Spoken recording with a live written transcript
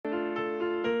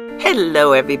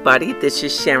Hello everybody, this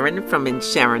is Sharon from In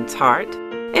Sharon's Heart,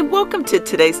 and welcome to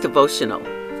today's devotional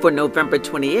for November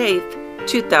 28th,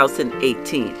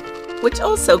 2018, which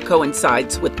also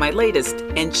coincides with my latest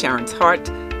In Sharon's Heart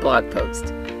blog post.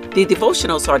 The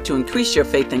devotionals are to increase your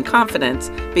faith and confidence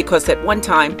because at one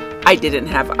time I didn't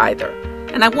have either,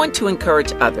 and I want to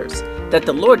encourage others that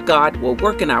the Lord God will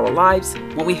work in our lives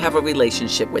when we have a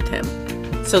relationship with Him.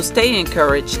 So stay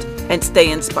encouraged and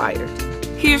stay inspired.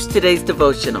 Here's today's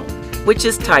devotional, which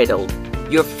is titled,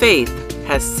 Your Faith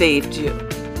Has Saved You.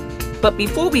 But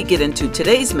before we get into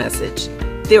today's message,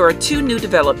 there are two new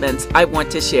developments I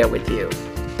want to share with you.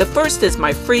 The first is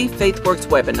my free FaithWorks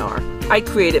webinar I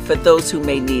created for those who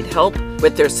may need help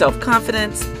with their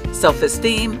self-confidence,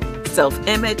 self-esteem,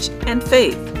 self-image, and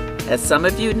faith. As some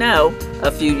of you know,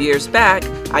 a few years back,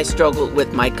 I struggled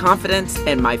with my confidence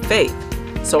and my faith,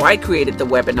 so I created the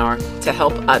webinar to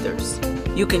help others.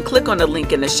 You can click on the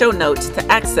link in the show notes to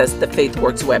access the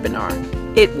FaithWorks webinar.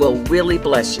 It will really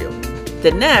bless you.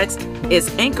 The next is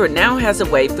Anchor now has a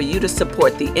way for you to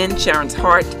support the In Sharon's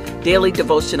Heart Daily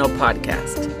Devotional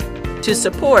Podcast. To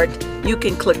support, you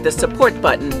can click the support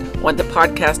button on the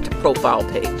podcast profile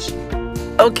page.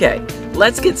 Okay,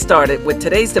 let's get started with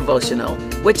today's devotional,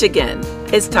 which again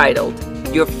is titled,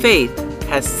 Your Faith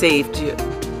Has Saved You.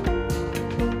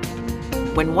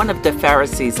 When one of the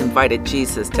Pharisees invited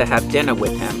Jesus to have dinner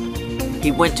with him,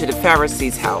 he went to the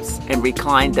Pharisee's house and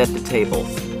reclined at the table.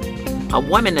 A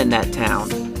woman in that town,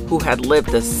 who had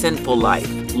lived a sinful life,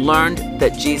 learned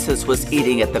that Jesus was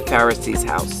eating at the Pharisee's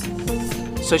house.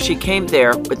 So she came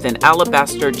there with an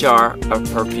alabaster jar of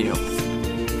perfume.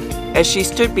 As she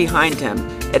stood behind him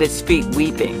at his feet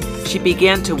weeping, she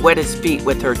began to wet his feet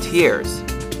with her tears.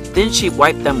 Then she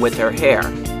wiped them with her hair,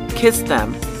 kissed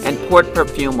them, and poured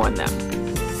perfume on them.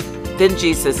 Then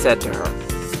Jesus said to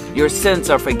her, Your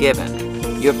sins are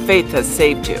forgiven. Your faith has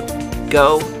saved you.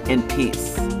 Go in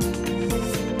peace.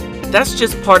 That's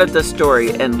just part of the story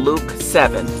in Luke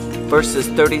 7, verses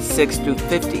 36 through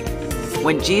 50,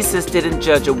 when Jesus didn't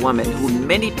judge a woman who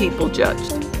many people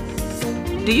judged.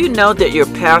 Do you know that your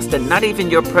past and not even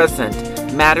your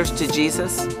present matters to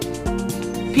Jesus?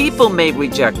 People may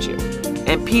reject you,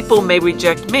 and people may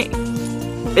reject me.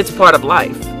 It's part of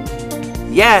life.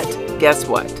 Yet, guess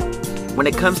what? When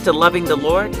it comes to loving the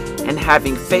Lord and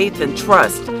having faith and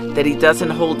trust that He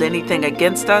doesn't hold anything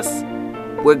against us,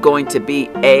 we're going to be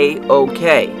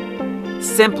A-OK,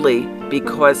 simply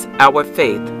because our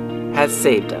faith has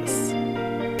saved us.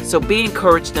 So be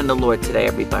encouraged in the Lord today,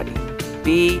 everybody.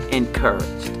 Be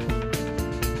encouraged.